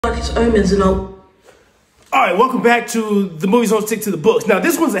darkest omens and all. All right, welcome back to The Movies Don't Stick to the Books. Now,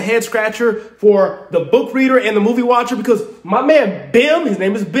 this one's a head scratcher for the book reader and the movie watcher because my man Bim, his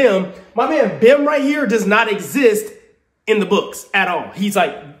name is Bim, my man Bim right here does not exist in the books at all. He's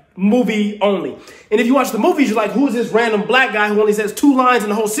like movie only. And if you watch the movies, you're like, who is this random black guy who only says 2 lines in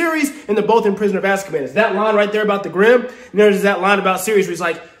the whole series and they're both in Prisoner of Azkaban? It's that line right there about the Grimm, and there's that line about Sirius where he's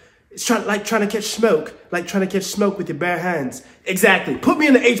like, it's trying to catch smoke, like trying to catch smoke with your bare hands. Exactly. Put me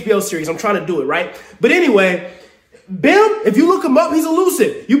in the HBO series. I'm trying to do it, right? But anyway, Bim, if you look him up, he's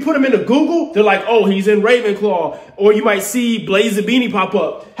elusive. You put him into Google, they're like, oh, he's in Ravenclaw. Or you might see Blaze the Beanie pop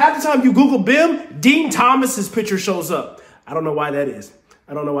up. Half the time you Google Bim, Dean Thomas's picture shows up. I don't know why that is.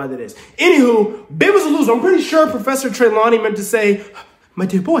 I don't know why that is. Anywho, Bim is a loser. I'm pretty sure Professor Trelawney meant to say, my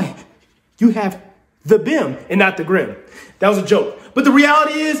dear boy, you have the Bim and not the Grimm. That was a joke. But the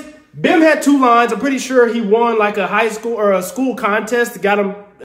reality is, Bim had 2 lines. I'm pretty sure he won like a high school or a school contest that got him